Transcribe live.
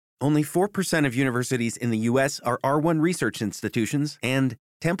Only 4% of universities in the U.S. are R1 research institutions, and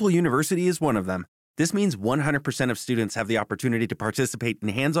Temple University is one of them. This means 100% of students have the opportunity to participate in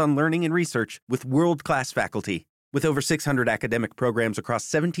hands-on learning and research with world-class faculty. With over 600 academic programs across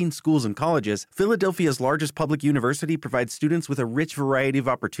 17 schools and colleges, Philadelphia's largest public university provides students with a rich variety of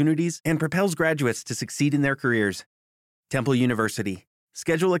opportunities and propels graduates to succeed in their careers. Temple University.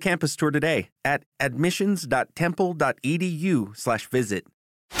 Schedule a campus tour today at admissions.temple.edu/visit.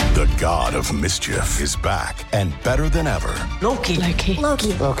 The god of mischief is back and better than ever. Loki.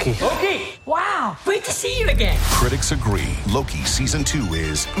 Wow, great to see you again. Critics agree Loki Season 2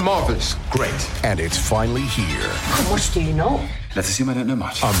 is marvelous, great. And it's finally here. How much do you know? Let's assume I don't know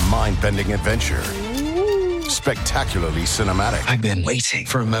much. A mind-bending adventure. Spectacularly cinematic. I've been waiting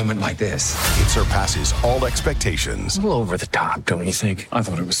for a moment like this. It surpasses all expectations. A little over the top, don't you think? I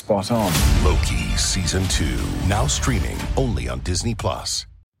thought it was spot on. Loki Season 2. Now streaming only on Disney+.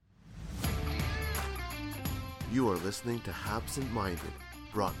 You are listening to Habsent Minded,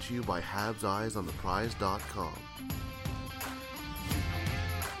 brought to you by HabsEyesOnThePrize.com.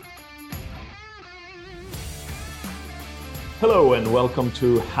 Hello and welcome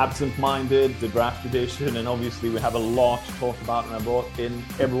to Habsent Minded, the draft edition, and obviously we have a lot to talk about, and I brought in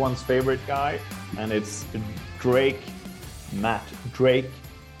everyone's favorite guy, and it's Matt Drake,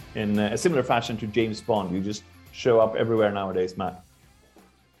 in a similar fashion to James Bond. You just show up everywhere nowadays, Matt.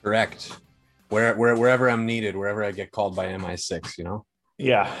 Correct. Wherever I'm needed, wherever I get called by MI6, you know?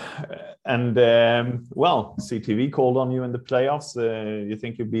 Yeah. And, CTV called on you in the playoffs. You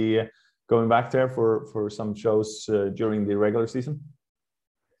think you'd be going back there for some shows during the regular season?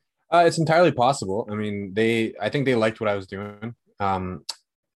 It's entirely possible. I mean, I think they liked what I was doing.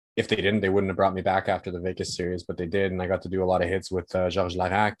 If they didn't, they wouldn't have brought me back after the Vegas series, but they did. And I got to do a lot of hits with Georges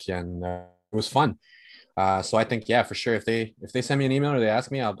Larac, and it was fun. So I think, yeah, for sure. If they send me an email or they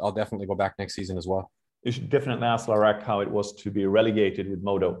ask me, I'll definitely go back next season as well. You should definitely ask Larac how it was to be relegated with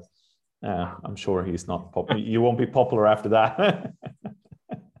Modo. I'm sure he's not popular. You won't be popular after that.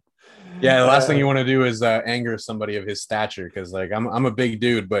 Yeah, the last thing you want to do is anger somebody of his stature, because like I'm a big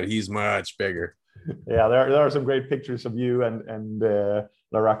dude, but he's much bigger. Yeah, there are some great pictures of you and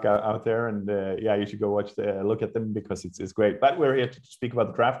Larac out there, and you should go look at them because it's great. But we're here to speak about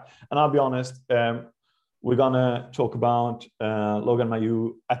the draft, and I'll be honest. We're going to talk about Logan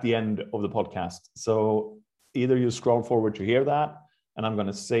Mailloux at the end of the podcast. So either you scroll forward to hear that, and I'm going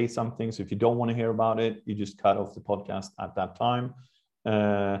to say something. So if you don't want to hear about it, you just cut off the podcast at that time.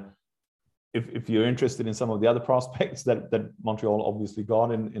 If you're interested in some of the other prospects that Montreal obviously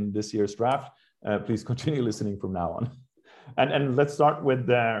got in this year's draft, please continue listening from now on. And let's start with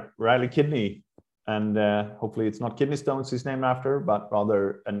Riley Kidney. And hopefully it's not kidney stones he's named after, but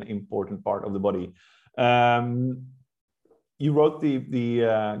rather an important part of the body. You wrote the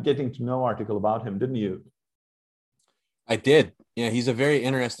Getting to Know article about him, didn't you? I did. Yeah, he's a very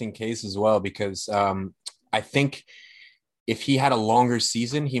interesting case as well, because I think if he had a longer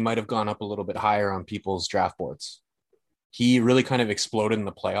season, he might have gone up a little bit higher on people's draft boards. He really kind of exploded in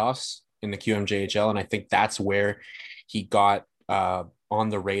the playoffs in the QMJHL, and I think that's where he got on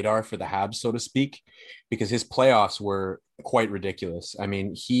the radar for the Habs, so to speak, because his playoffs were quite ridiculous. I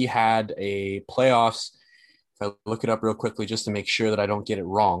mean, he had a playoffs, if I look it up real quickly just to make sure that I don't get it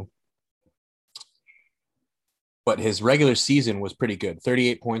wrong, but his regular season was pretty good,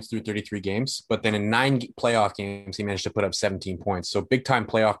 38 points through 33 games. But then in 9 playoff games, he managed to put up 17 points. So big time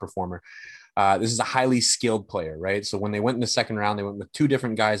playoff performer. This is a highly skilled player, right? So when they went in the second round, they went with 2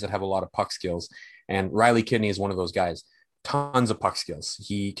 different guys that have a lot of puck skills. And Riley Kidney is one of those guys. Tons of puck skills.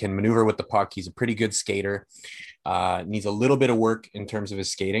 He can maneuver with the puck. He's a pretty good skater. Needs a little bit of work in terms of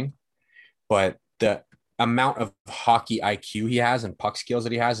his skating, but the amount of hockey IQ he has and puck skills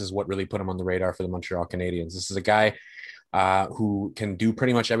that he has is what really put him on the radar for the Montreal Canadiens. This is a guy who can do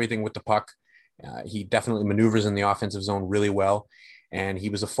pretty much everything with the puck. He definitely maneuvers in the offensive zone really well, and he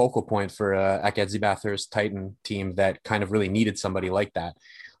was a focal point for Acadie Bathurst Titan team that kind of really needed somebody like that.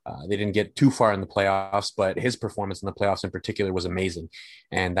 They didn't get too far in the playoffs, but his performance in the playoffs in particular was amazing,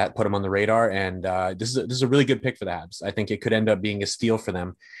 and that put him on the radar. And this is a really good pick for the Habs. I think it could end up being a steal for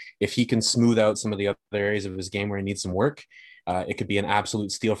them if he can smooth out some of the other areas of his game where he needs some work. It could be an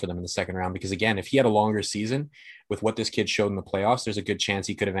absolute steal for them in the second round, because again, if he had a longer season with what this kid showed in the playoffs, there's a good chance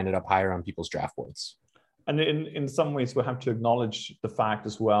he could have ended up higher on people's draft boards. And in some ways, we have to acknowledge the fact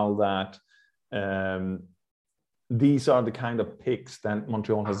as well that these are the kind of picks that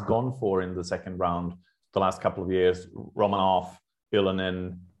Montreal has gone for in the second round the last couple of years. Romanov,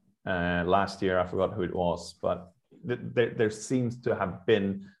 Ilonen, last year, I forgot who it was, but there seems to have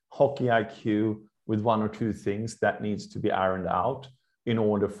been hockey IQ with 1 or 2 things that needs to be ironed out. in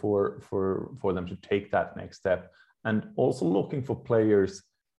order for them to take that next step, and also looking for players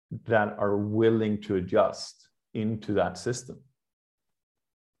that are willing to adjust into that system.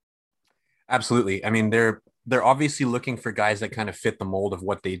 Absolutely. I mean, they're obviously looking for guys that kind of fit the mold of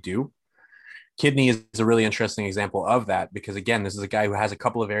what they do. Kidney is a really interesting example of that because, again, this is a guy who has a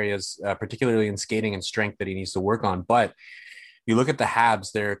couple of areas, particularly in skating and strength, that he needs to work on. But you look at the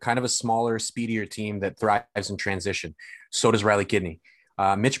Habs, they're kind of a smaller, speedier team that thrives in transition. So does Riley Kidney.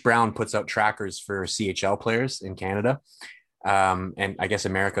 Mitch Brown puts out trackers for CHL players in Canada, and I guess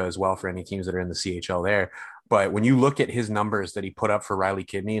America as well for any teams that are in the CHL there. But when you look at his numbers that he put up for Riley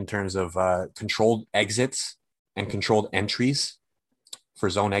Kidney in terms of controlled exits and controlled entries for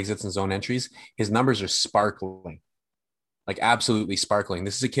zone exits and zone entries, his numbers are sparkling, like absolutely sparkling.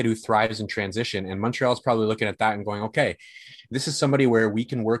 This is a kid who thrives in transition, and Montreal's probably looking at that and going, okay, this is somebody where we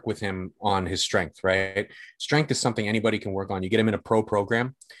can work with him on his strength, right? Strength is something anybody can work on. You get him in a pro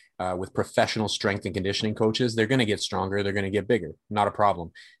program with professional strength and conditioning coaches, they're going to get stronger. They're going to get bigger. Not a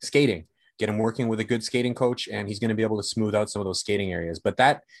problem. Skating, get him working with a good skating coach, and he's going to be able to smooth out some of those skating areas. But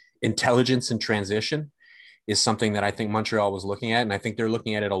that intelligence in transition is something that I think Montreal was looking at. And I think they're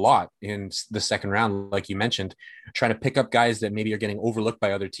looking at it a lot in the second round, like you mentioned, trying to pick up guys that maybe are getting overlooked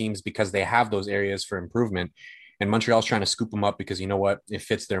by other teams because they have those areas for improvement. And Montreal's trying to scoop them up because, you know what, it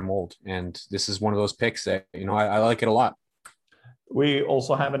fits their mold. And this is one of those picks that, you know, I like it a lot. We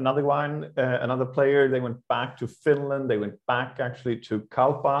also have another one, another player. They went back to Finland. They went back actually to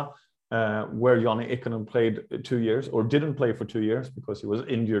Kalpa, where Joni Ikonen played 2 years, or didn't play for 2 years because he was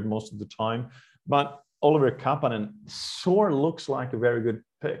injured most of the time. But Oliver Kapanen sure looks like a very good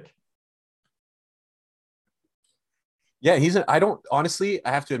pick. Yeah, I honestly,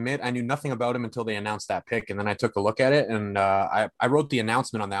 I have to admit, I knew nothing about him until they announced that pick. And then I took a look at it, and I wrote the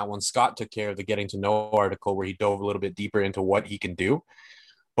announcement on that one. Scott took care of the getting to know article where he dove a little bit deeper into what he can do.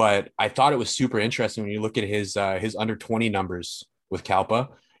 But I thought it was super interesting when you look at his under 20 numbers with Kalpa,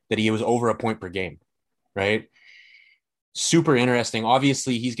 that he was over a point per game, right? Super interesting.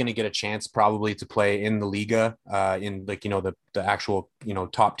 Obviously, he's going to get a chance probably to play in the Liga, in like, you know, the actual, you know,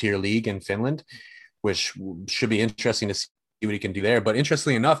 top tier league in Finland, which should be interesting to see what he can do there. But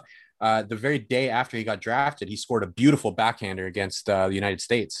interestingly enough, the very day after he got drafted, he scored a beautiful backhander against the United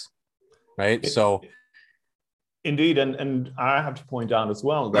States, right? So, indeed, and I have to point out as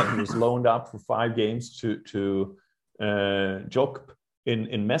well that he was loaned out for 5 games to Jok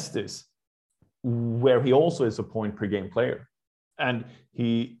in Mestis, where he also is a point per game player, and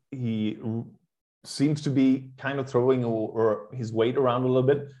he seems to be kind of throwing or his weight around a little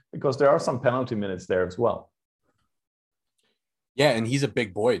bit because there are some penalty minutes there as well. Yeah, and he's a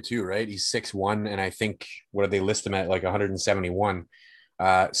big boy too, right? He's 6'1", and I think, what do they list him at, like 171?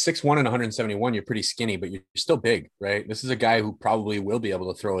 6'1" and 171, you're pretty skinny, but you're still big, right? This is a guy who probably will be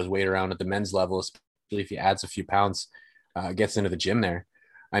able to throw his weight around at the men's level, especially if he adds a few pounds, gets into the gym there.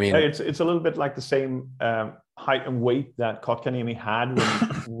 I mean, it's a little bit like the same height and weight that Kotkaniemi had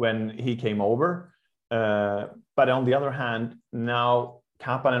when he came over. But on the other hand, now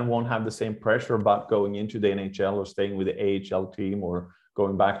Kapanen won't have the same pressure about going into the NHL or staying with the AHL team or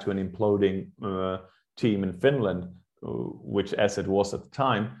going back to an imploding team in Finland, which as it was at the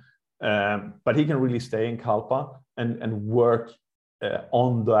time. But he can really stay in Kalpa and work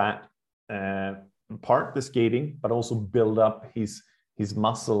on that part, the skating, but also build up his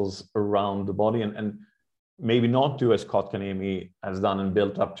muscles around the body and maybe not do as Kotkaniemi has done and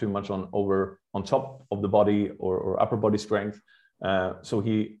built up too much on top of the body or upper body strength. So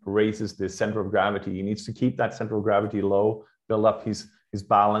he raises the center of gravity. He needs to keep that center of gravity low, build up his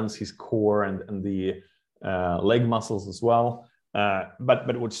balance, his core, and the leg muscles as well.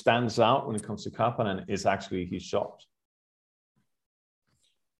 But what stands out when it comes to Kapanen is actually his shot.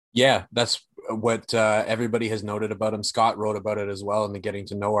 Yeah, that's what everybody has noted about him. Scott wrote about it as well in the Getting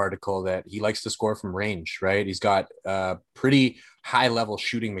to Know article, that he likes to score from range, right? He's got pretty high level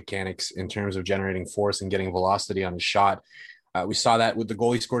shooting mechanics in terms of generating force and getting velocity on his shot. We saw that with the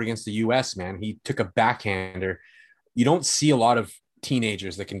goal he scored against the US, man. He took a backhander. You don't see a lot of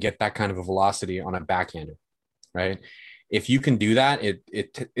teenagers that can get that kind of a velocity on a backhander, right? If you can do that,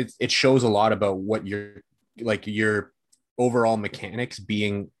 it shows a lot about what your overall mechanics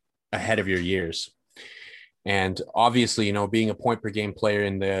being ahead of your years. And obviously, you know, being a point per game player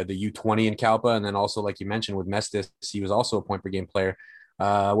in the U20 in Kalpa, and then also, like you mentioned, with Mestis, he was also a point per game player.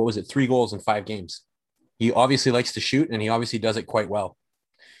 3 goals in 5 games. He obviously likes to shoot, and he obviously does it quite well.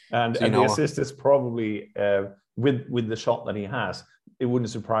 And the assist is probably with the shot that he has. It wouldn't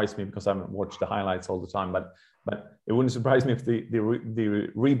surprise me, because I haven't watched the highlights all the time, but it wouldn't surprise me if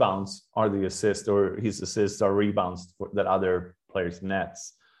the rebounds are the assist, or his assists are rebounds that other players'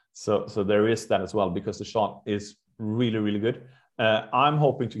 nets. So there is that as well, because the shot is really, really good. I'm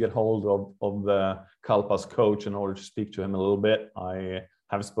hoping to get hold of Kalpa's coach in order to speak to him a little bit. I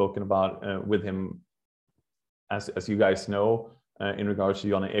have spoken about with him, as you guys know, in regards to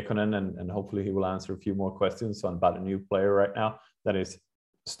Joni Ekonen, and hopefully he will answer a few more questions about a new player right now that is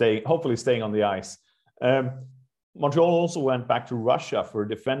hopefully staying on the ice. Montreal also went back to Russia for a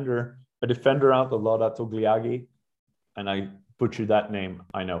defender out of Lada Togliatti, and I butchered that name,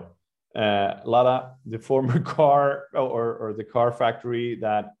 I know. Lada, the former car or the car factory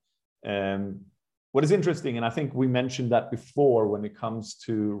that what is interesting, and I think we mentioned that before when it comes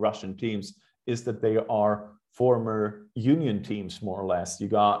to Russian teams, is that they are former Union teams, more or less. You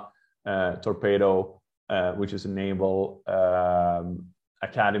got Torpedo, which is a naval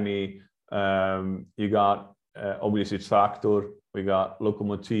academy. You got obviously Traktor, we got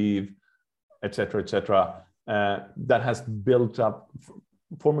Lokomotiv, etc., that has built up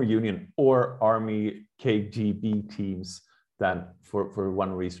former Union or Army KGB teams that for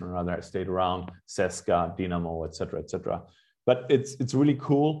one reason or another stayed around, CSKA, Dynamo, etc. But it's really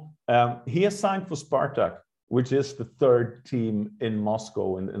cool. He has signed for Spartak, which is the third team in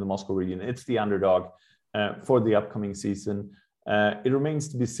Moscow, in the Moscow region. It's the underdog for the upcoming season. It remains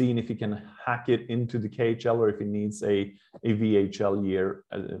to be seen if he can hack it into the KHL or if he needs a VHL year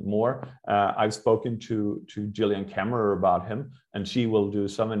more. I've spoken to Gillian Kemmerer about him, and she will do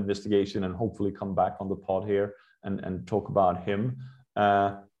some investigation and hopefully come back on the pod here and talk about him.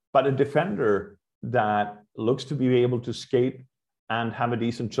 But a defender that looks to be able to skate and have a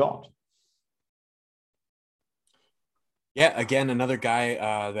decent shot. Yeah, again, another guy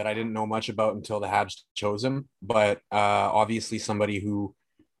that I didn't know much about until the Habs chose him, but obviously somebody who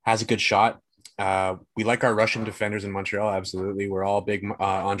has a good shot. We like our Russian defenders in Montreal, absolutely. We're all big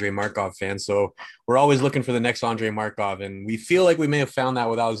Andrei Markov fans, so we're always looking for the next Andrei Markov, and we feel like we may have found that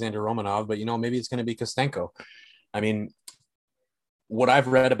with Alexander Romanov, but, maybe it's going to be Kostenko. I mean, what I've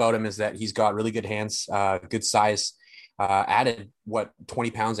read about him is that he's got really good hands, good size, added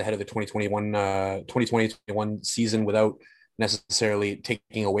 20 pounds ahead of the 2021 season without necessarily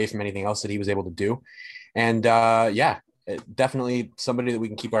taking away from anything else that he was able to do. And definitely somebody that we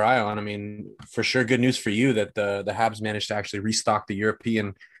can keep our eye on. I mean, for sure, good news for you that the Habs managed to actually restock the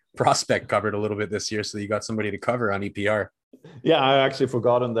European prospect cupboard a little bit this year, so you got somebody to cover on EPR. Yeah, I actually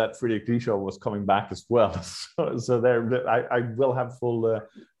forgotten that Friedrich Dieschow was coming back as well. So there, I will have full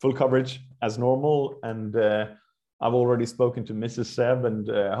coverage as normal, and I've already spoken to Mrs. Seb, and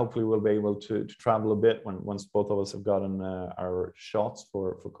hopefully we'll be able to travel a bit once both of us have gotten our shots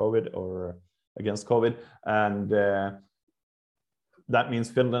for COVID or against COVID. And that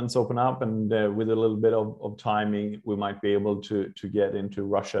means Finland's open up, and with a little bit of timing, we might be able to get into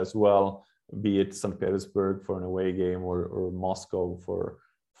Russia as well, be it St. Petersburg for an away game or Moscow for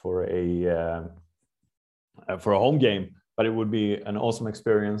a home game. But it would be an awesome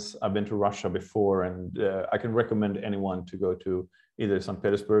experience. I've been to Russia before, and I can recommend anyone to go to either St.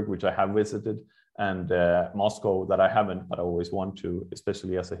 Petersburg, which I have visited, and Moscow, that I haven't, but I always want to,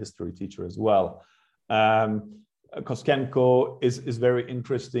 especially as a history teacher as well. Kostenko is very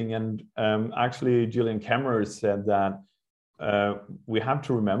interesting, and actually Gillian Kemmerer said that we have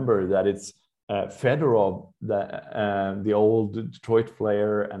to remember that it's Fedorov, the old Detroit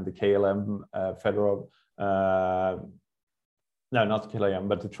player, and the KLM Fedorov, no, not KLM,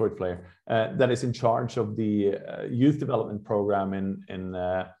 but Detroit player, that is in charge of the youth development program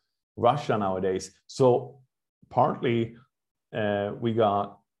in Russia nowadays. So partly we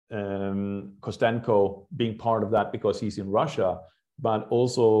got Kostenko being part of that because he's in Russia, but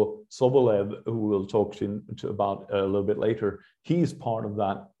also Sobolev, who we'll talk about a little bit later, he's part of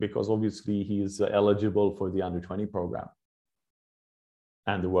that because obviously he's eligible for the under-20 program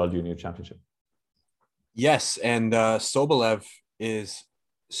and the World Junior Championship. Yes, and Sobolev is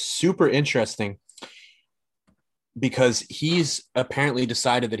super interesting because he's apparently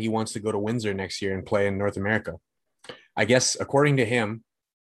decided that he wants to go to Windsor next year and play in North America. I guess, according to him,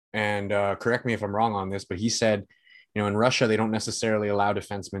 and correct me if I'm wrong on this, but he said, in Russia, they don't necessarily allow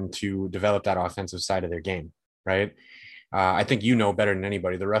defensemen to develop that offensive side of their game, right? I think better than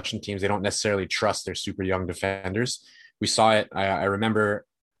anybody. The Russian teams, they don't necessarily trust their super young defenders. We saw it. I remember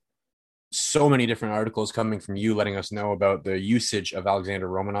so many different articles coming from you letting us know about the usage of Alexander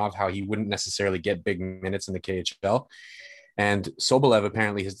Romanov, how he wouldn't necessarily get big minutes in the KHL. And Sobolev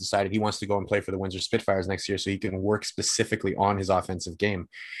apparently has decided he wants to go and play for the Windsor Spitfires next year so he can work specifically on his offensive game.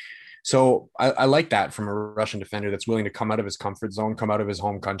 So I like that from a Russian defender that's willing to come out of his comfort zone, come out of his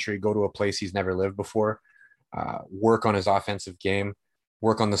home country, go to a place he's never lived before, work on his offensive game.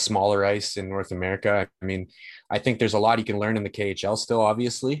 work on the smaller ice in North America. I mean, I think there's a lot he can learn in the KHL still,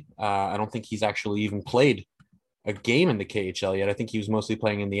 obviously. I don't think he's actually even played a game in the KHL yet. I think he was mostly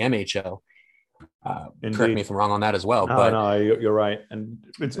playing in the NHL. Correct me if I'm wrong on that as well. No, you're right. And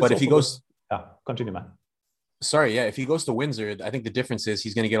it's if he goes... continue, man. Sorry, yeah. If he goes to Windsor, I think the difference is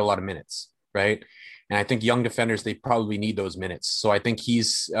he's going to get a lot of minutes, right? And I think young defenders, they probably need those minutes. So I think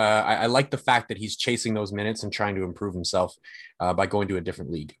he's, I like the fact that he's chasing those minutes and trying to improve himself by going to a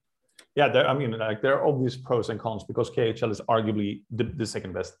different league. Yeah, there are obvious pros and cons because KHL is arguably the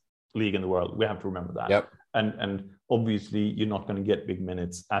second best league in the world. We have to remember that. Yep. And obviously you're not going to get big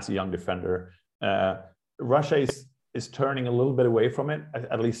minutes as a young defender. Russia is turning a little bit away from it,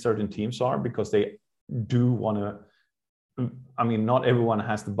 at least certain teams are, because they do want to, not everyone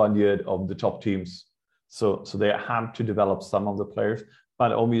has the budget of the top teams. So they have to develop some of the players,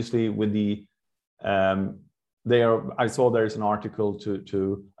 but obviously with the, I saw there's an article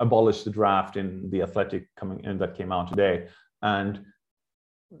to abolish the draft in the Athletic that came out today. And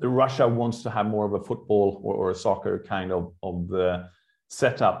Russia wants to have more of a football or a soccer kind of the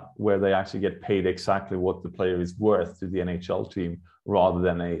setup where they actually get paid exactly what the player is worth to the NHL team rather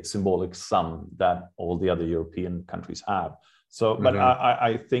than a symbolic sum that all the other European countries have. So, but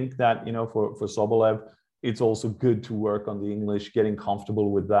I think that, for Sobolev, it's also good to work on the English, getting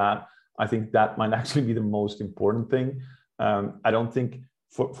comfortable with that. I think that might actually be the most important thing. I don't think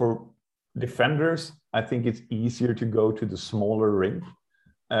for defenders, I think it's easier to go to the smaller rink,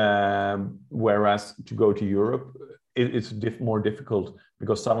 whereas to go to Europe, it's more difficult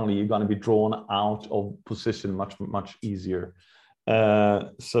because suddenly you're going to be drawn out of position much easier.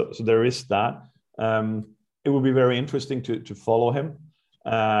 So there is that. It will be very interesting to follow him.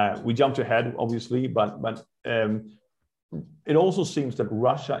 We jumped ahead, obviously, but it also seems that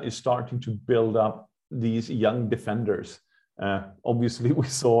Russia is starting to build up these young defenders. Obviously, we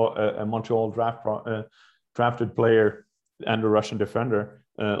saw a Montreal drafted player and a Russian defender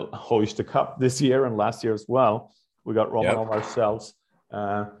hoist the cup this year and last year as well. We got Romanov ourselves,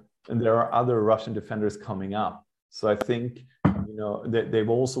 and there are other Russian defenders coming up. So I think they've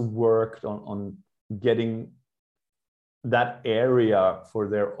also worked on getting that area for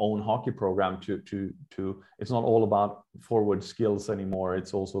their own hockey program to it's not all about forward skills anymore.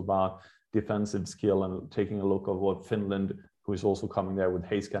 It's also about defensive skill and taking a look at what Finland, who is also coming there with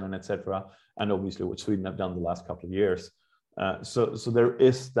Heiskanen, etc., and obviously what Sweden have done the last couple of years. So there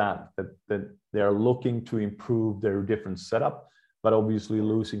is that they are looking to improve their different setup, but obviously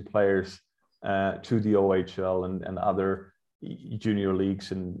losing players to the OHL and other junior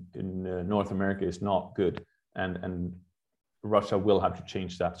leagues in North America is not good. And Russia will have to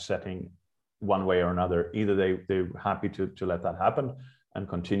change that setting one way or another. Either they're happy to let that happen and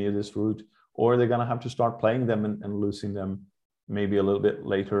continue this route, or they're going to have to start playing them and losing them maybe a little bit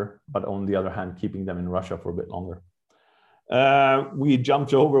later, but on the other hand, keeping them in Russia for a bit longer. We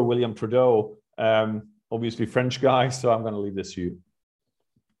jumped over William Trudeau, obviously French guy, so I'm going to leave this to you.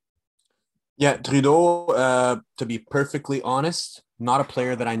 Yeah, Trudeau, to be perfectly honest, not a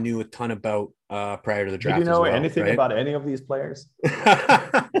player that I knew a ton about prior to the draft. Did you know anything about any of these players?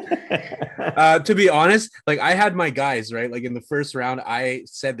 To be honest, I had my guys, right? In the first round, I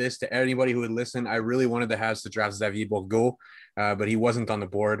said this to anybody who would listen. I really wanted the Habs to draft Xavier Bourgault, but he wasn't on the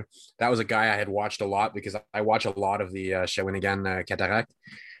board. That was a guy I had watched a lot because I watch a lot of the Shawinigan Cataract.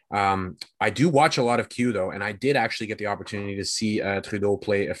 I do watch a lot of Q, though, and I did actually get the opportunity to see Trudeau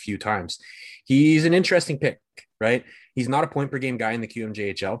play a few times. He's an interesting pick, right? He's not a point-per-game guy in the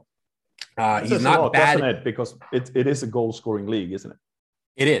QMJHL. He's not bad. Doesn't it? Because it is a goal-scoring league, isn't it?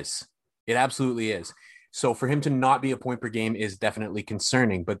 It is. It absolutely is. So for him to not be a point per game is definitely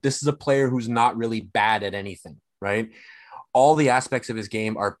concerning. But this is a player who's not really bad at anything, right? All the aspects of his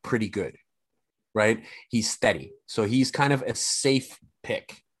game are pretty good, right? He's steady. So he's kind of a safe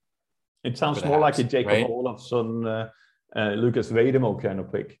pick. It sounds more like a Jacob Olofsson, Lucas Vejdemo kind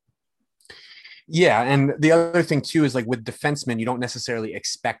of pick. Yeah, and the other thing too is with defensemen, you don't necessarily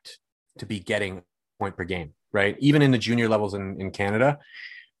expect to be getting point per game, right? Even in the junior levels in Canada,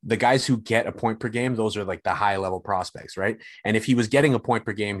 the guys who get a point per game, those are the high level prospects, right? And if he was getting a point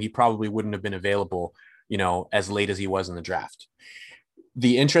per game, he probably wouldn't have been available, as late as he was in the draft.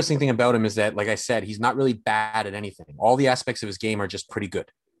 The interesting thing about him is that, like I said, he's not really bad at anything. All the aspects of his game are just pretty good,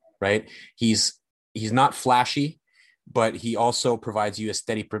 right? He's not flashy, but he also provides you a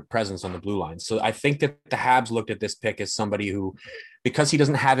steady presence on the blue line. So I think that the Habs looked at this pick as somebody who, because he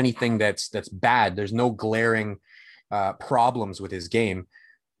doesn't have anything that's bad, there's no glaring problems with his game,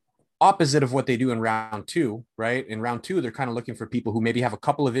 opposite of what they do in round two, right? In round two, they're kind of looking for people who maybe have a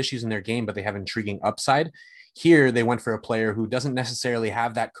couple of issues in their game, but they have intriguing upside. Here, they went for a player who doesn't necessarily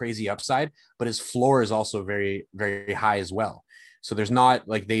have that crazy upside, but his floor is also very, very high as well. So there's not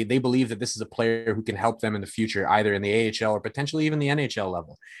like they believe that this is a player who can help them in the future, either in the AHL or potentially even the NHL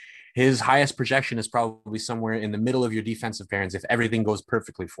level. His highest projection is probably somewhere in the middle of your defensive pairings if everything goes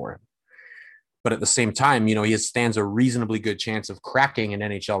perfectly for him. But at the same time, he stands a reasonably good chance of cracking an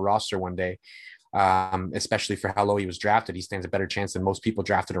NHL roster one day, especially for how low he was drafted. He stands a better chance than most people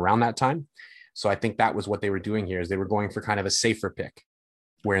drafted around that time. So I think that was what they were doing here, is they were going for kind of a safer pick,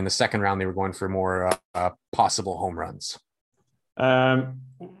 where in the second round, they were going for more possible home runs.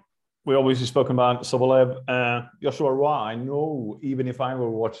 We obviously spoken about Sobolev, Joshua Roy. I know, even if I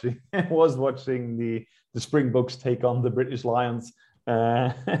was watching the Springboks take on the British Lions,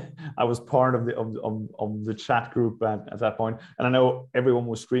 I was part of the chat group at that point, and I know everyone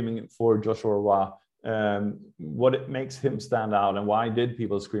was screaming for Joshua Roy. What it makes him stand out, and why did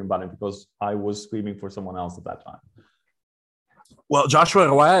people scream about it? Because I was screaming for someone else at that time. Well, Joshua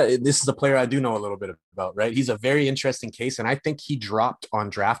Roy, this is a player I do know a little bit about, right? He's a very interesting case, and I think he dropped on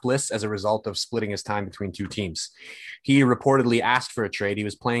draft lists as a result of splitting his time between two teams. He reportedly asked for a trade. He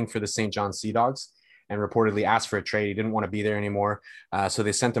was playing for the St. John Sea Dogs and reportedly asked for a trade. He didn't want to be there anymore, so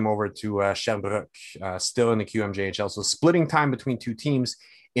they sent him over to Sherbrooke, still in the QMJHL. So splitting time between two teams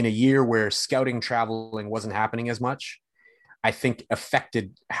in a year where scouting traveling wasn't happening as much, I think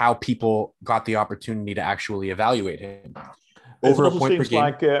affected how people got the opportunity to actually evaluate him. Over a point per game.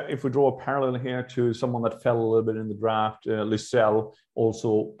 Like if we draw a parallel here to someone that fell a little bit in the draft, Lysell,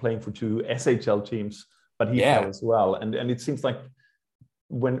 also playing for two SHL teams, but he fell as well. And it seems like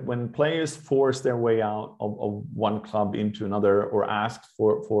when players force their way out of one club into another, or ask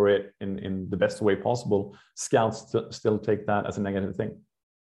for it in the best way possible, scouts still take that as a negative thing.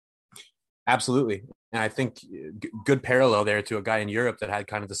 Absolutely. And I think good parallel there to a guy in Europe that had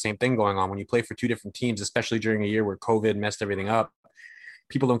kind of the same thing going on. When you play for two different teams, especially during a year where COVID messed everything up,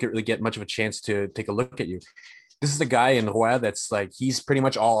 people don't really get much of a chance to take a look at you. This is a guy in Roy that's like, he's pretty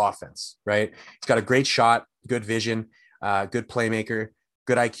much all offense, right? He's got a great shot, good vision, good playmaker,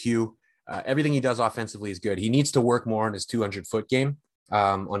 good IQ. Everything he does offensively is good. He needs to work more on his 200-foot game,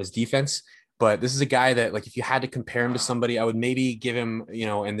 on his defense. But this is a guy that, like, if you had to compare him to somebody, I would maybe give him,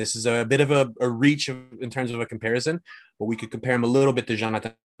 and this is a bit of a reach in terms of a comparison, but we could compare him a little bit to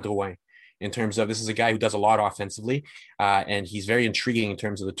Jonathan Drouin in terms of, this is a guy who does a lot offensively, and he's very intriguing in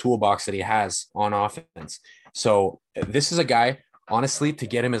terms of the toolbox that he has on offense. So this is a guy, honestly, to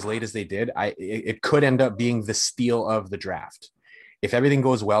get him as late as they did, it could end up being the steal of the draft. If everything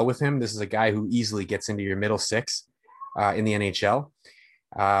goes well with him, this is a guy who easily gets into your middle six in the NHL.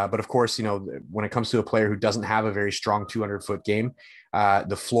 But of course, when it comes to a player who doesn't have a very strong 200-foot game,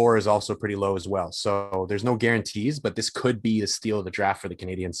 the floor is also pretty low as well. So there's no guarantees, but this could be the steal of the draft for the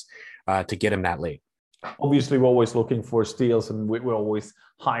Canadiens to get him that late. Obviously, we're always looking for steals, and we're always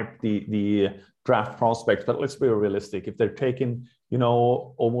hype the draft prospects. But let's be realistic. If they're taken,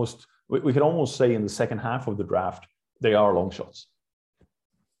 almost, we can almost say in the second half of the draft, they are long shots.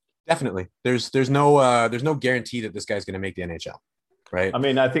 Definitely. There's no guarantee that this guy's going to make the NHL. Right. I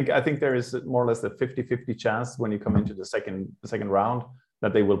mean, I think there is more or less a 50-50 chance when you come into the second round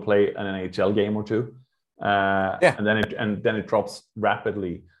that they will play an NHL game or two, and then it drops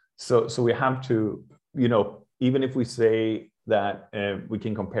rapidly. So we have to, even if we say that we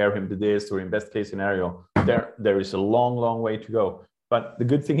can compare him to this, or in best case scenario, there is a long way to go. But the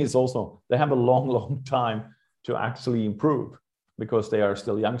good thing is also they have a long time to actually improve, because they are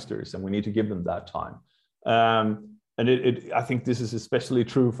still youngsters, and we need to give them that time. And I think this is especially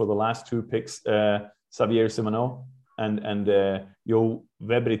true for the last two picks, Xavier Simoneau and Joe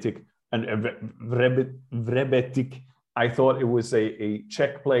Vrbetic. And Vrbetic, I thought it was a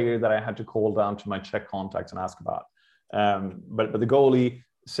Czech player that I had to call down to my Czech contacts and ask about. But the goalie,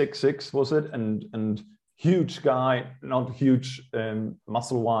 6'6", was it? And huge guy, not huge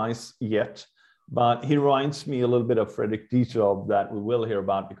muscle-wise yet. But he reminds me a little bit of Fredrik Dietrich, that we will hear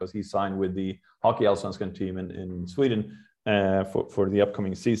about, because he signed with the Hockey Allsvenskan team in Sweden for the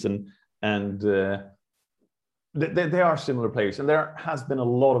upcoming season. And they are similar players. And there has been a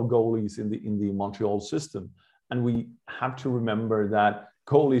lot of goalies in the Montreal system. And we have to remember that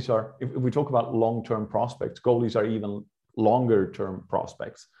goalies are, if we talk about long-term prospects, goalies are even longer-term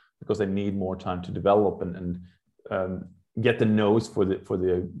prospects, because they need more time to develop and get the nose for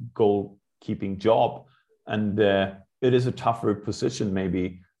the goalkeeping job. And it is a tougher position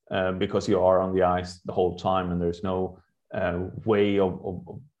maybe, because you are on the ice the whole time, and there's no way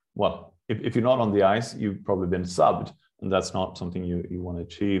of if you're not on the ice, you've probably been subbed, and that's not something you want to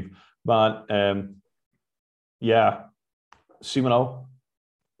achieve. But Simoneau,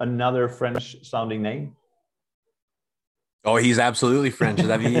 another French sounding name. Oh, he's absolutely French.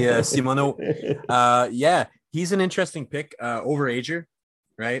 Xavier Simoneau. Yeah, he's an interesting pick, overager,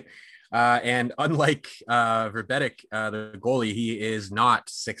 right? And unlike Vrbetic, the goalie, he is not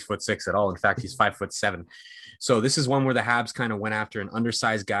 6'6" at all. In fact, he's 5'7". So this is one where the Habs kind of went after an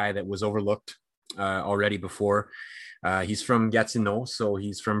undersized guy that was overlooked already before. He's from Gatineau, so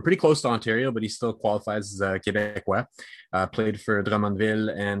he's from pretty close to Ontario, but he still qualifies as Québécois. Played for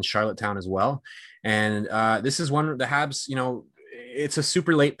Drummondville and Charlottetown as well. And this is one the Habs, it's a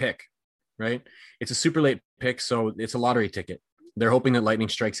super late pick, right? It's a super late pick, so it's a lottery ticket. They're hoping that lightning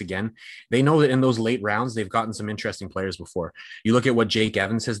strikes again. They know that in those late rounds, they've gotten some interesting players before. You look at what Jake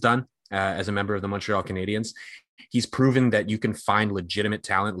Evans has done as a member of the Montreal Canadiens. He's proven that you can find legitimate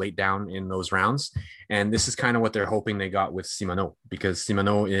talent late down in those rounds. And this is kind of what they're hoping they got with Simoneau, because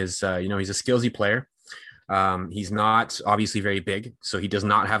Simoneau is, he's a skillsy player. He's not obviously very big, so he does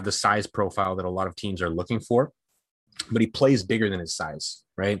not have the size profile that a lot of teams are looking for, but he plays bigger than his size,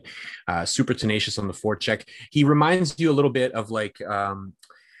 right? Super tenacious on the forecheck. He reminds you a little bit of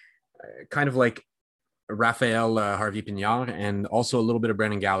kind of like Raphael Harvey-Pinard, and also a little bit of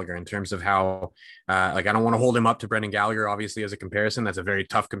Brendan Gallagher in terms of how, I don't want to hold him up to Brendan Gallagher, obviously, as a comparison. That's a very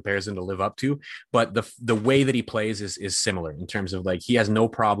tough comparison to live up to. But the way that he plays is similar in terms of he has no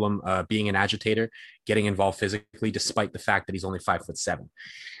problem being an agitator, getting involved physically, despite the fact that he's only 5'7".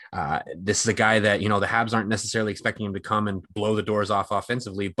 This is a guy that, the Habs aren't necessarily expecting him to come and blow the doors off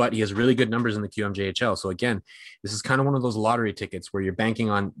offensively, but he has really good numbers in the QMJHL. So again, this is kind of one of those lottery tickets where you're banking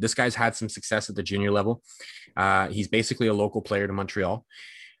on. This guy's had some success at the junior level. He's basically a local player to Montreal,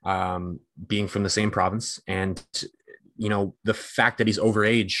 being from the same province. And, the fact that he's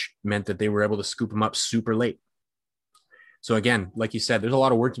overage meant that they were able to scoop him up super late. So again, like you said, there's a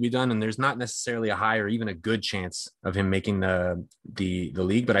lot of work to be done, and there's not necessarily a high or even a good chance of him making the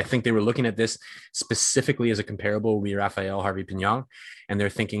league. But I think they were looking at this specifically as a comparable with Raphael Harvey-Pinard, and they're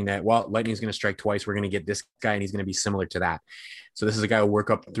thinking that, well, Lightning's going to strike twice. We're going to get this guy, and he's going to be similar to that. So this is a guy who will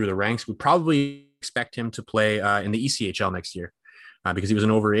work up through the ranks. We probably expect him to play in the ECHL next year. Because he was an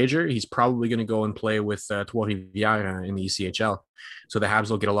overager, he's probably going to go and play with Trois-Rivières in the ECHL. So the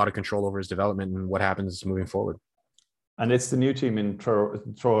Habs will get a lot of control over his development and what happens moving forward. And it's the new team in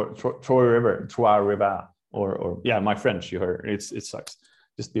Trois-Rivières, or my French, you heard. It sucks.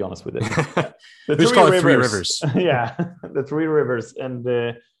 Just be honest with it. Let's call it Three Rivers. Yeah, the Three Rivers. And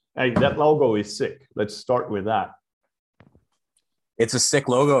that logo is sick. Let's start with that. It's a sick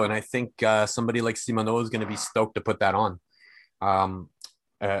logo, and I think somebody like Simoneau is going to be stoked to put that on.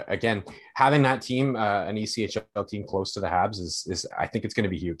 Again, having that team, an ECHL team close to the Habs is I think it's going to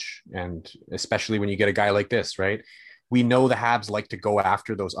be huge. And especially when you get a guy like this, right? We know the Habs like to go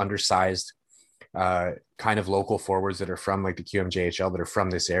after those undersized kind of local forwards that are from the QMJHL, that are from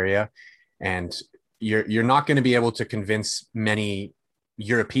this area. And you're not going to be able to convince many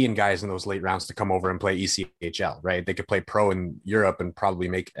European guys in those late rounds to come over and play ECHL, right? They could play pro in Europe and probably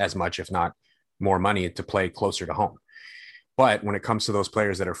make as much, if not more money, to play closer to home. But when it comes to those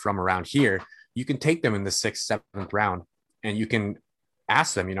players that are from around here, you can take them in the 6th, 7th round, and you can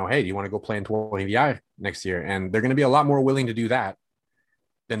ask them, hey, do you want to go play in Trois-Rivières next year? And they're going to be a lot more willing to do that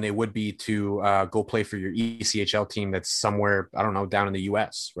than they would be to go play for your ECHL team that's somewhere, I don't know, down in the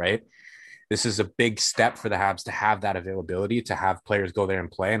US, right? This is a big step for the Habs to have that availability, to have players go there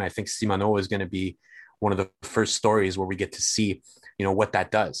and play. And I think Simoneau is going to be one of the first stories where we get to see, what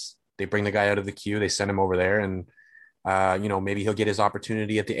that does. They bring the guy out of the queue, they send him over there, and maybe he'll get his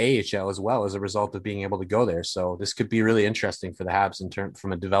opportunity at the AHL as well as a result of being able to go there. So this could be really interesting for the Habs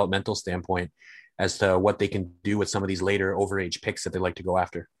from a developmental standpoint as to what they can do with some of these later overage picks that they like to go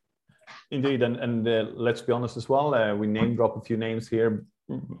after. Indeed. And let's be honest as well. We name drop a few names here.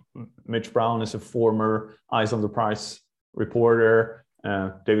 Mitch Brown is a former Eyes on the Prize reporter.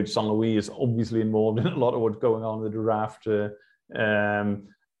 David Saint-Louis is obviously involved in a lot of what's going on with the draft.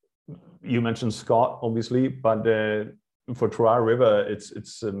 You mentioned Scott, obviously, but for Trois-Rivières,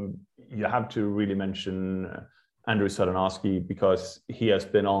 it's you have to really mention Andrew Sadanowski, because he has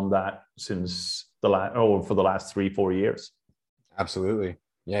been on that since for the last 3-4 years. Absolutely,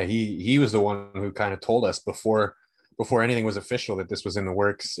 yeah. He was the one who kind of told us before anything was official that this was in the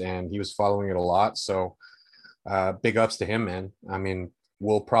works, and he was following it a lot. So big ups to him, man. I mean,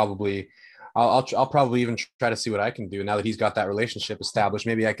 I'll probably even try to see what I can do now that he's got that relationship established.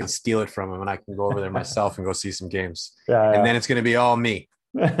 Maybe I can steal it from him and I can go over there myself and go see some games. And then it's going to be all me.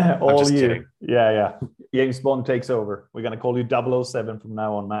 All you. Kidding. Yeah. James Bond takes over. We're going to call you 007 from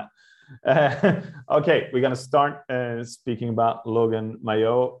now on, Matt. Okay, we're going to start speaking about Logan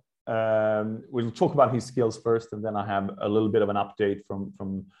Mailloux. We'll talk about his skills first, and then I have a little bit of an update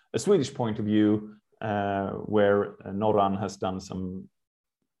from a Swedish point of view. where Noran has done some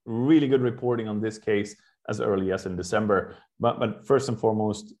really good reporting on this case as early as in December. But first and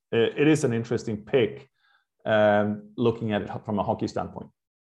foremost, it is an interesting pick looking at it from a hockey standpoint.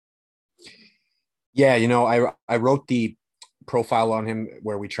 Yeah, you know, I wrote the profile on him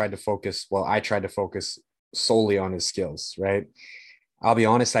where I tried to focus solely on his skills, right? I'll be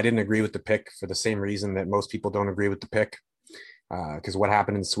honest, I didn't agree with the pick for the same reason that most people don't agree with the pick. Because what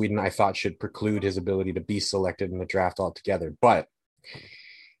happened in Sweden, I thought should preclude his ability to be selected in the draft altogether. But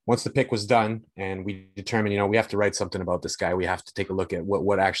once the pick was done and we determined, you know, we have to write something about this guy. We have to take a look at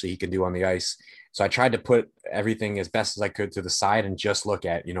what actually he can do on the ice. So I tried to put everything as best as I could to the side and just look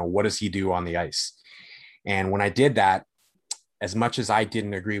at, you know, what does he do on the ice? And when I did that, as much as I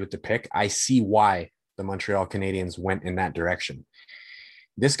didn't agree with the pick, I see why the Montreal Canadiens went in that direction.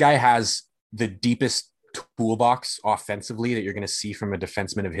 This guy has the deepest toolbox offensively that you're going to see from a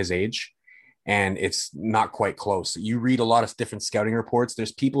defenseman of his age. And it's not quite close. You read a lot of different scouting reports.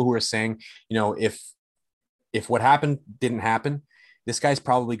 There's people who are saying, you know, if what happened didn't happen, this guy's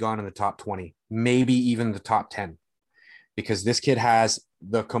probably gone in the top 20, maybe even the top 10, because this kid has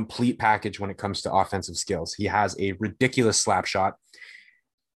the complete package when it comes to offensive skills. He has a ridiculous slap shot.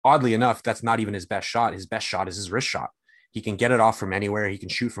 Oddly enough, that's not even his best shot. His best shot is his wrist shot. He can get it off from anywhere. He can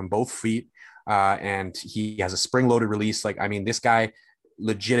shoot from both feet. And he has a spring-loaded release. Like, I mean, this guy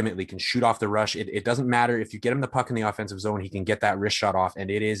legitimately can shoot off the rush. It doesn't matter if you get him the puck in the offensive zone, he can get that wrist shot off, and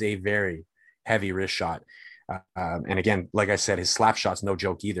it is a very heavy wrist shot. And again, like I said, his slap shot's no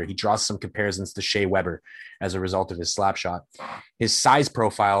joke either. He draws some comparisons to Shea Weber as a result of his slap shot. His size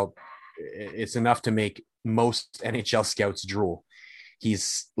profile, it's enough to make most NHL scouts drool.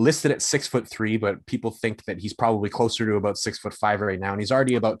 He's listed at 6'3", but people think that he's probably closer to about 6'5" right now. And he's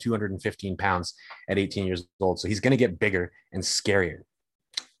already about 215 pounds at 18 years old. So he's going to get bigger and scarier.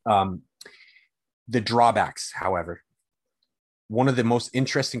 The drawbacks, however, one of the most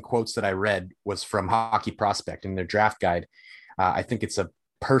interesting quotes that I read was from Hockey Prospect in their draft guide. I think it's a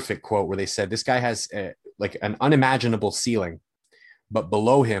perfect quote where they said, this guy has like an unimaginable ceiling, but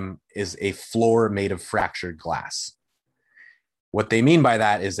below him is a floor made of fractured glass. What they mean by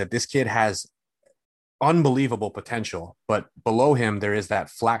that is that this kid has unbelievable potential, but below him, there is that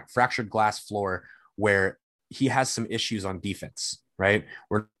fractured glass floor where he has some issues on defense, right?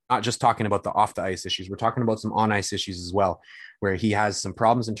 We're not just talking about the off the ice issues. We're talking about some on ice issues as well, where he has some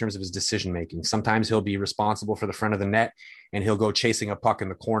problems in terms of his decision-making. Sometimes he'll be responsible for the front of the net and he'll go chasing a puck in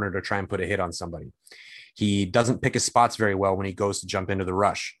the corner to try and put a hit on somebody. He doesn't pick his spots very well when he goes to jump into the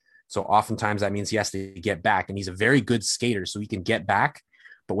rush. So oftentimes that means he has to get back, and he's a very good skater, so he can get back.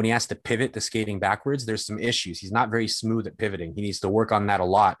 But when he has to pivot to skating backwards, there's some issues. He's not very smooth at pivoting. He needs to work on that a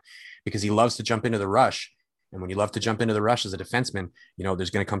lot because he loves to jump into the rush. And when you love to jump into the rush as a defenseman, you know, there's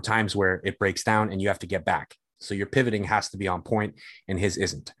going to come times where it breaks down and you have to get back. So your pivoting has to be on point, and his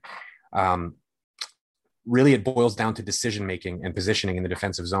isn't. Really, it boils down to decision-making and positioning in the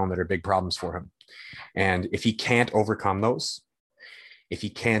defensive zone that are big problems for him. And if he can't overcome those, if he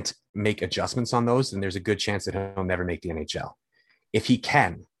can't make adjustments on those, then there's a good chance that he'll never make the NHL. If he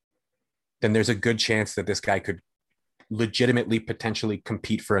can, then there's a good chance that this guy could legitimately potentially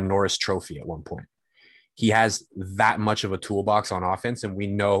compete for a Norris Trophy at one point. He has that much of a toolbox on offense, and we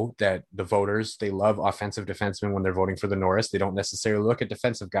know that the voters, they love offensive defensemen when they're voting for the Norris. They don't necessarily look at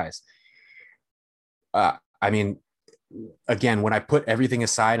defensive guys. I mean, again, when I put everything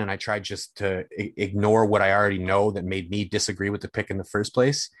aside and I tried just to ignore what I already know that made me disagree with the pick in the first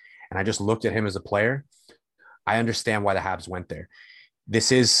place, and I just looked at him as a player, I understand why the Habs went there.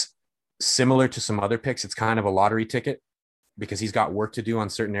 This is similar to some other picks. It's kind of a lottery ticket because he's got work to do on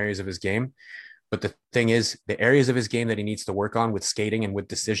certain areas of his game. But the thing is, the areas of his game that he needs to work on with skating and with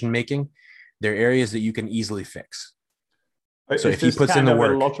decision-making, they're areas that you can easily fix. So if he puts in the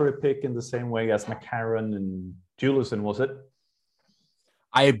work, a lottery pick in the same way as McCarron and Juleson, was it?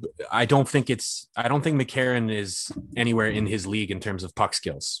 I don't think McCarron is anywhere in his league in terms of puck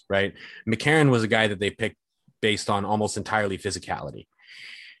skills, right? McCarron was a guy that they picked based on almost entirely physicality.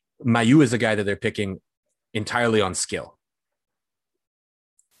 Mailloux is a guy that they're picking entirely on skill.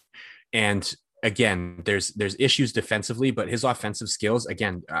 And again, there's issues defensively, but his offensive skills,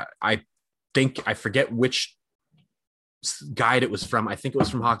 again, I forget which guide it was from. I think it was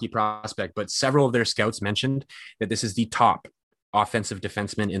from Hockey Prospect, but several of their scouts mentioned that this is the top offensive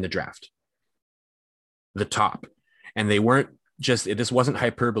defenseman in the draft. The top. And they weren't just, this wasn't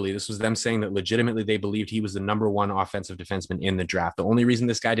hyperbole. This was them saying that legitimately they believed he was the number one offensive defenseman in the draft. The only reason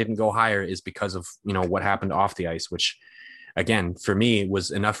this guy didn't go higher is because of, you know, what happened off the ice, which again, for me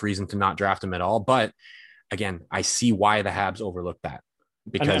was enough reason to not draft him at all. But again, I see why the Habs overlooked that.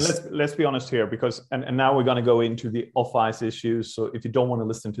 Because and let's be honest here, because and now we're going to go into the off-ice issues. So if you don't want to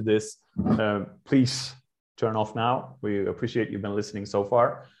listen to this, please turn off now. We appreciate you've been listening so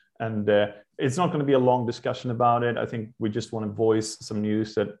far. And it's not going to be a long discussion about it. I think we just want to voice some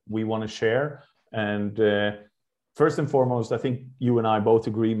news that we want to share. And first and foremost, I think you and I both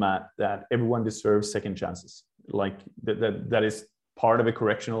agree, Matt, that everyone deserves second chances. Like that is part of a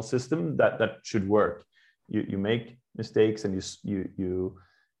correctional system that should work. You make mistakes and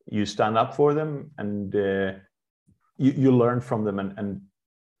you stand up for them, and you learn from them and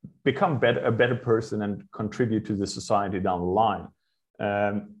become a better person and contribute to the society down the line.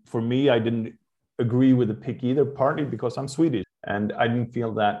 For me, I didn't agree with the pick either, partly because I'm Swedish and I didn't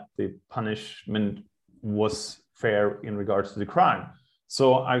feel that the punishment was fair in regards to the crime.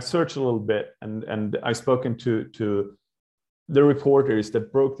 So I searched a little bit and I've spoken to the reporters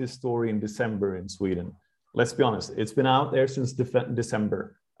that broke this story in December in Sweden. Let's be honest, it's been out there since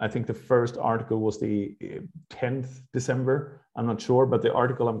December. I think the first article was the 10th December. I'm not sure, but the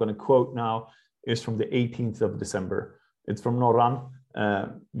article I'm going to quote now is from the 18th of December. It's from Norran.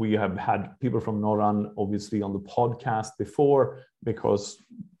 We have had people from Norran obviously on the podcast before because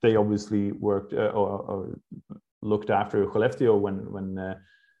they obviously worked or looked after Skellefteå when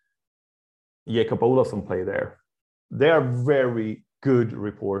Jakob Olofsson played there. They are very good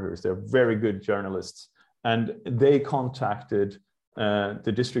reporters. They're very good journalists. And they contacted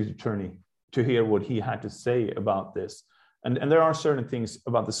the district attorney to hear what he had to say about this. And there are certain things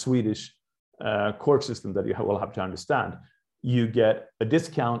about the Swedish court system that you will have to understand. You get a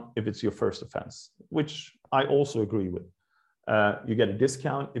discount if it's your first offense, which I also agree with. You get a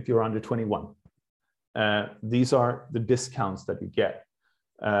discount if you're under 21. These are the discounts that you get.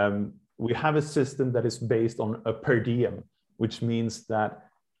 We have a system that is based on a per diem, which means that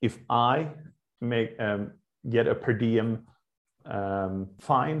if I get a per diem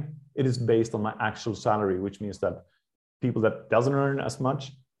fine, it is based on my actual salary, which means that people that doesn't earn as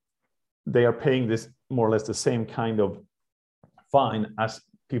much, they are paying this more or less the same kind of fine as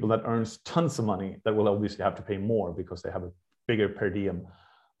people that earns tons of money that will obviously have to pay more because they have a bigger per diem.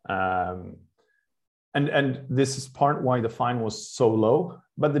 And this is part why the fine was so low,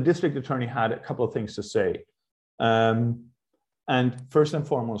 but the district attorney had a couple of things to say. And first and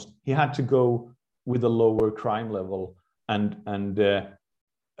foremost, he had to go with a lower crime level and a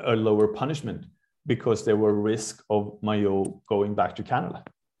lower punishment because there were risk of Mailloux going back to Canada.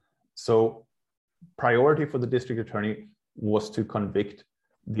 So priority for the district attorney was to convict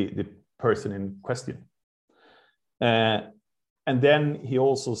the person in question. And then he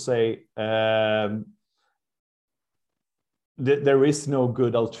also say there is no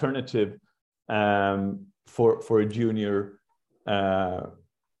good alternative for a junior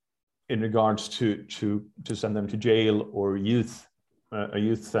in regards to send them to jail or a youth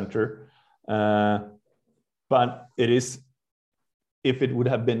center. But it is, if it would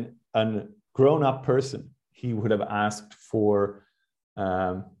have been a grown-up person, he would have asked for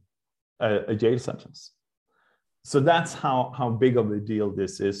a jail sentence. So that's how big of a deal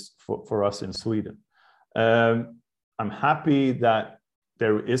this is for us in Sweden. I'm happy that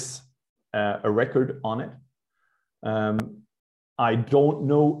there is a record on it. I don't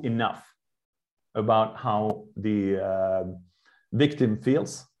know enough about how the victim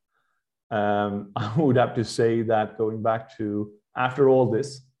feels. I would have to say that going back to, after all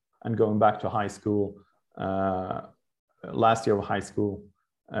this, and going back to high school, last year of high school,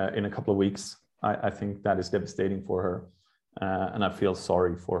 in a couple of weeks, I think that is devastating for her. And I feel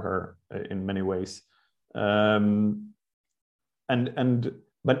sorry for her in many ways.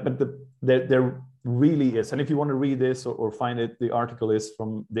 There really is, and if you want to read this or find it, the article is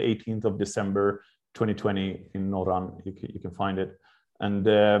from the 18th of December 2020 in Norran. You can find it, and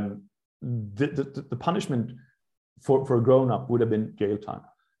the punishment for a grown-up would have been jail time.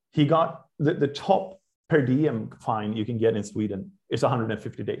 He got the top per diem fine you can get in Sweden is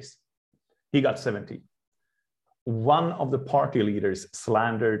 150 days. He got 70. One of the party leaders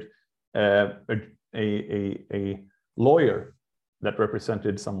slandered a lawyer that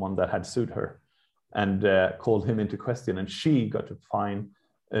represented someone that had sued her and called him into question, and she got to fine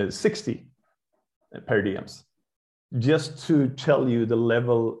 60 per diems. Just to tell you the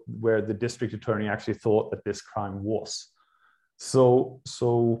level where the district attorney actually thought that this crime was. So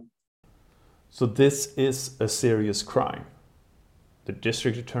this is a serious crime. The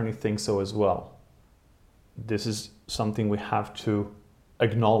district attorney thinks so as well. This is something we have to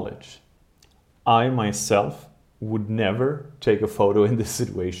acknowledge. I myself would never take a photo in this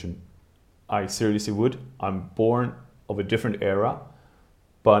situation. I seriously would. I'm born of a different era,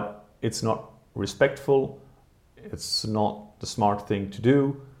 but it's not respectful. It's not the smart thing to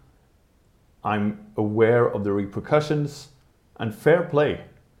do. I'm aware of the repercussions, and fair play.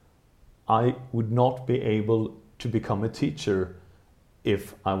 I would not be able to become a teacher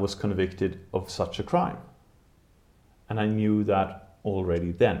if I was convicted of such a crime. And I knew that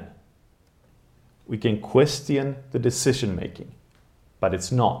already then. We can question the decision making, but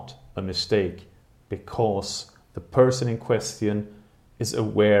it's not a mistake because the person in question is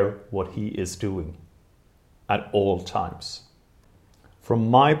aware what he is doing at all times. From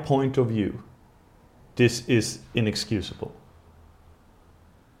my point of view, this is inexcusable.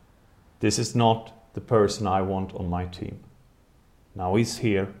 This is not the person I want on my team. Now he's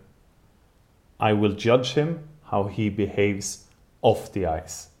here. I will judge him how he behaves off the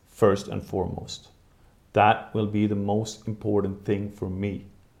ice, first and foremost. That will be the most important thing for me.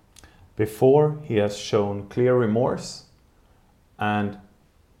 Before he has shown clear remorse and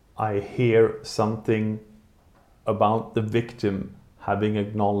I hear something about the victim having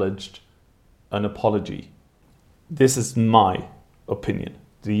acknowledged an apology. This is my opinion.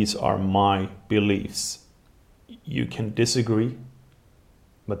 These are my beliefs. You can disagree,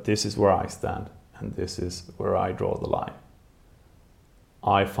 but this is where I stand and this is where I draw the line.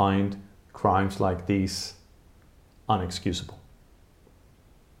 I find crimes like these unexcusable.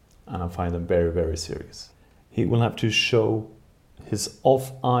 And I find them very, very serious. He will have to show his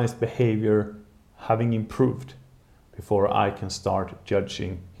off-ice behavior having improved before I can start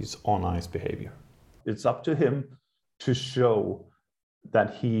judging his on-ice behavior. It's up to him to show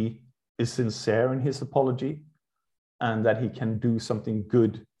that he is sincere in his apology and that he can do something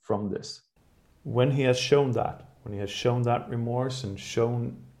good from this. When he has shown that remorse and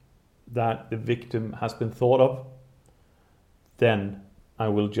shown that the victim has been thought of, then I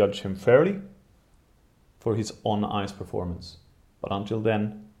will judge him fairly for his on-ice performance. But until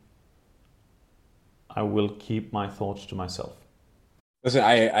then, I will keep my thoughts to myself. Listen,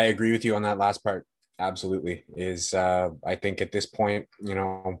 I agree with you on that last part. Absolutely. I think at this point, we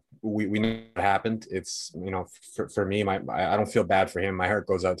know what happened. It's, for me, I don't feel bad for him. My heart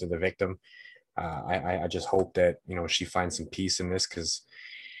goes out to the victim. I just hope that, she finds some peace in this, because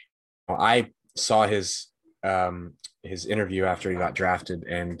I saw his interview after he got drafted,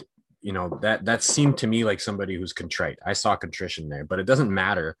 and that seemed to me like somebody who's contrite. I saw contrition there, but it doesn't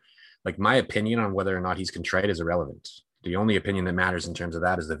matter. Like, my opinion on whether or not he's contrite is irrelevant. The only opinion that matters in terms of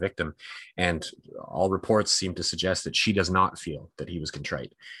that is the victim. And all reports seem to suggest that she does not feel that he was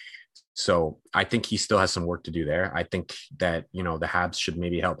contrite. So I think he still has some work to do there. I think that, the Habs should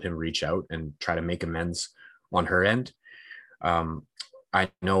maybe help him reach out and try to make amends on her end. I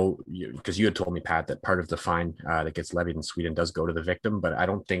know, because you had told me, Pat, that part of the fine that gets levied in Sweden does go to the victim, but I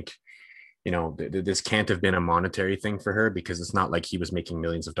don't think, this can't have been a monetary thing for her, because it's not like he was making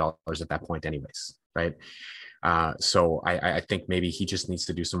millions of dollars at that point anyways, right? So I think maybe he just needs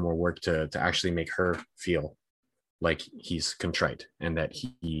to do some more work to actually make her feel like he's contrite and that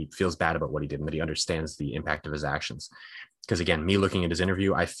he feels bad about what he did and that he understands the impact of his actions. Because again, me looking at his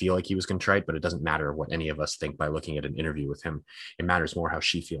interview, I feel like he was contrite, but it doesn't matter what any of us think by looking at an interview with him. It matters more how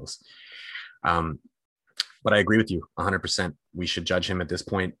she feels. But I agree with you 100%. We should judge him at this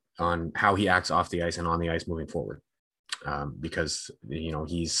point on how he acts off the ice and on the ice moving forward. Because,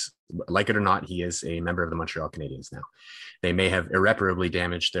 he's, like it or not, he is a member of the Montreal Canadiens now. They may have irreparably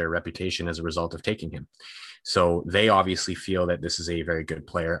damaged their reputation as a result of taking him. So they obviously feel that this is a very good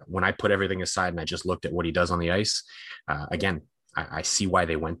player. When I put everything aside and I just looked at what he does on the ice, again, I see why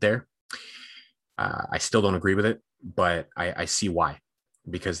they went there. I still don't agree with it, but I see why,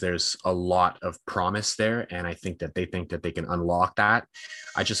 because there's a lot of promise there. And I think that they can unlock that.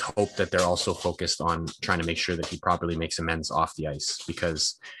 I just hope that they're also focused on trying to make sure that he properly makes amends off the ice,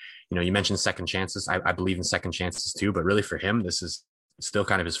 because, you mentioned second chances. I believe in second chances too, but really for him, this is still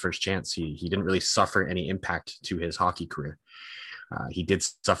kind of his first chance. He didn't really suffer any impact to his hockey career. He did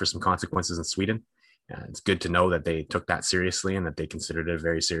suffer some consequences in Sweden. It's good to know that they took that seriously and that they considered it a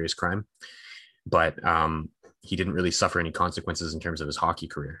very serious crime. But he didn't really suffer any consequences in terms of his hockey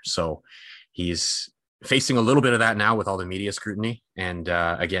career. So he's facing a little bit of that now with all the media scrutiny. And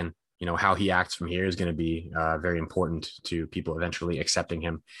again, how he acts from here is going to be very important to people eventually accepting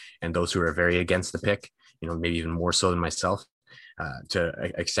him, and those who are very against the pick, maybe even more so than myself, to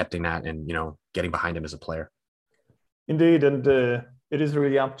accepting that and, getting behind him as a player. Indeed. And it is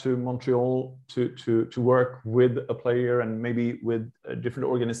really up to Montreal to work with a player, and maybe with different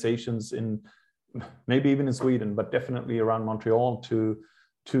organizations in, maybe even in Sweden, but definitely around Montreal, to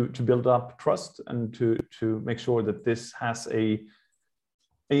build up trust and to make sure that this has a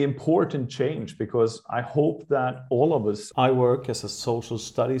important change. Because I hope that all of us, I work as a social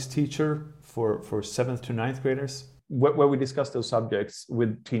studies teacher for 7th to 9th graders, where we discuss those subjects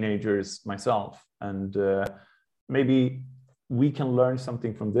with teenagers, myself, and maybe we can learn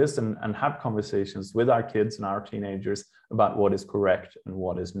something from this and have conversations with our kids and our teenagers about what is correct and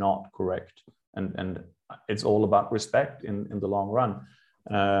what is not correct. And it's all about respect in the long run.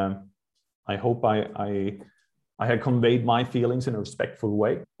 I hope I had conveyed my feelings in a respectful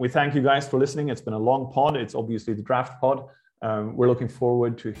way. We thank you guys for listening. It's been a long pod. It's obviously the draft pod. We're looking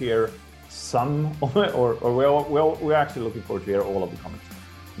forward to hear some, or we're actually looking forward to hear all of the comments.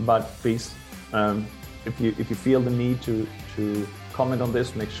 But please, if you feel the need to comment on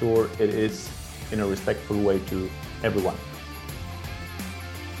this, make sure it is in a respectful way to everyone.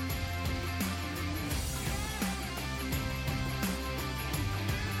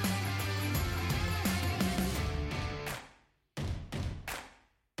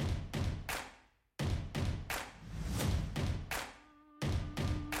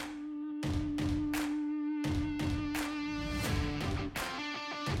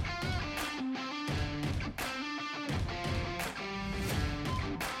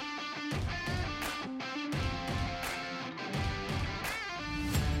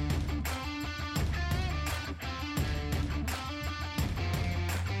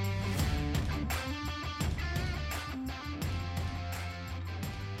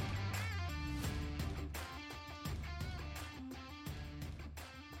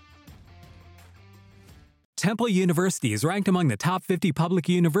 Temple University is ranked among the top 50 public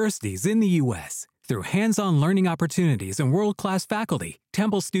universities in the U.S. Through hands-on learning opportunities and world-class faculty,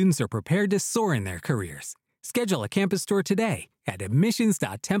 Temple students are prepared to soar in their careers. Schedule a campus tour today at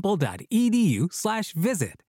admissions.temple.edu/visit.